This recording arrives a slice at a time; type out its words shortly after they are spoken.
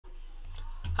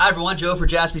Hi everyone, Joe for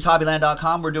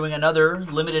JaspysHobbyland.com. We're doing another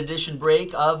limited edition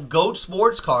break of GOAT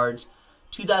Sports Cards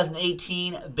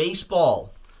 2018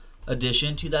 Baseball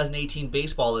Edition.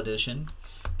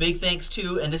 Big thanks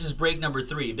to, and this is break number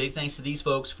 3, big thanks to these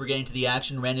folks for getting to the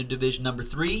action. Random division number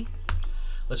 3.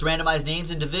 Let's randomize names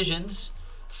and divisions.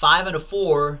 5 and a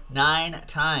 4, 9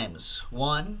 times.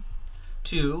 1,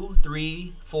 2,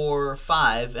 3, 4,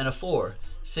 5, and a 4.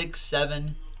 6,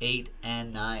 7, 8,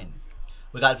 and 9.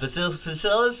 We got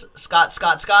Vasilis, Scott,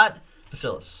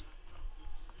 Vasilis.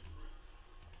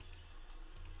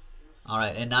 All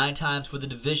right, and 9 times for the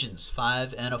divisions.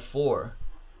 5 and a 4.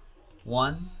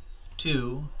 1,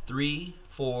 2, 3,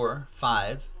 4,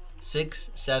 5, 6,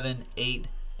 7, 8,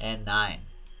 and 9.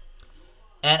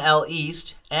 NL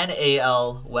East and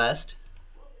AL West.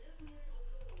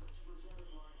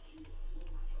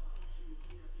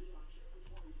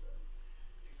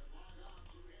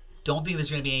 Don't think there's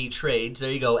going to be any trades.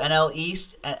 There you go. NL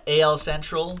East, AL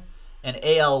Central, and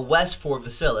AL West for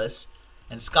Vasilis.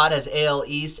 And Scott has AL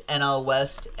East, NL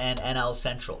West, and NL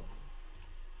Central.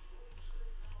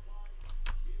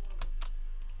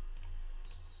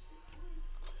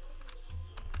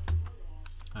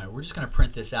 All right, we're just going to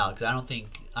print this out because I don't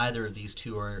think either of these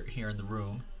two are here in the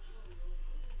room.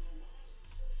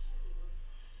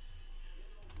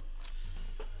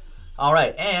 All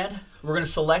right, and we're going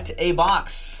to select a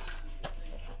box.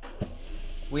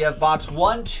 We have box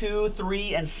 1, 2,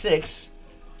 3, and 6.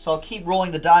 So I'll keep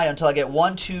rolling the die until I get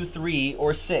 1, 2, 3,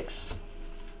 or 6.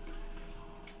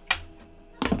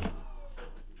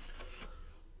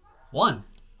 1.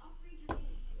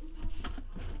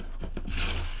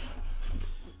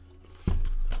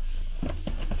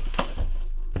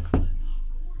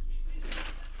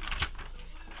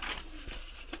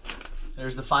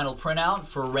 There's the final printout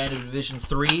for Random Division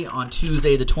 3 on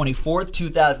Tuesday the 24th,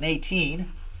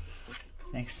 2018.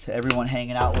 Thanks to everyone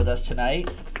hanging out with us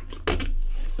tonight. Let's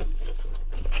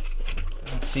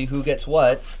see who gets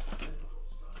what.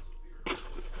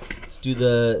 Let's do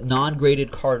the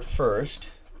non-graded card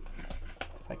first.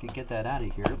 If I could get that out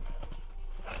of here.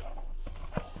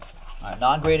 All right,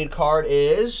 non-graded card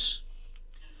is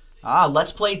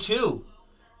Let's Play 2.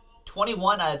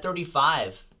 21 out of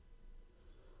 35.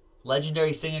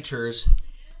 Legendary Signatures,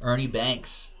 Ernie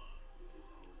Banks.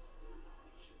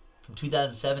 From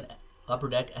 2007 Upper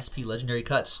Deck SP Legendary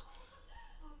Cuts.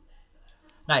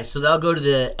 Nice, so that'll go to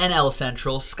the NL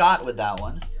Central. Scott with that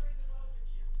one.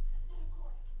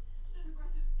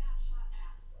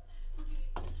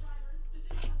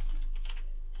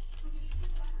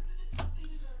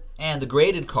 And the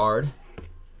graded card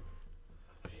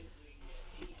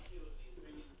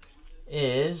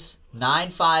is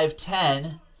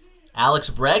 9/5/10 Alex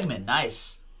Bregman.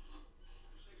 Nice.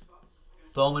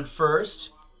 Bowman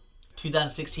first.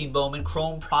 2016 Bowman,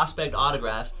 Chrome Prospect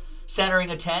Autographs. Centering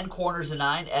a 10, corners a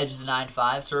 9, edges a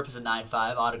 9/5, surface a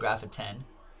 9/5, autograph a 10.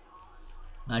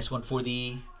 Nice one for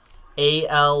the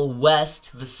AL West,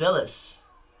 Vasilis.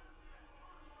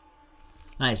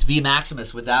 Nice, V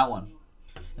Maximus with that one.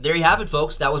 And there you have it,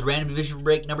 folks. That was Random Division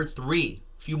break number 3.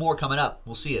 A few more coming up.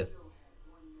 We'll see you.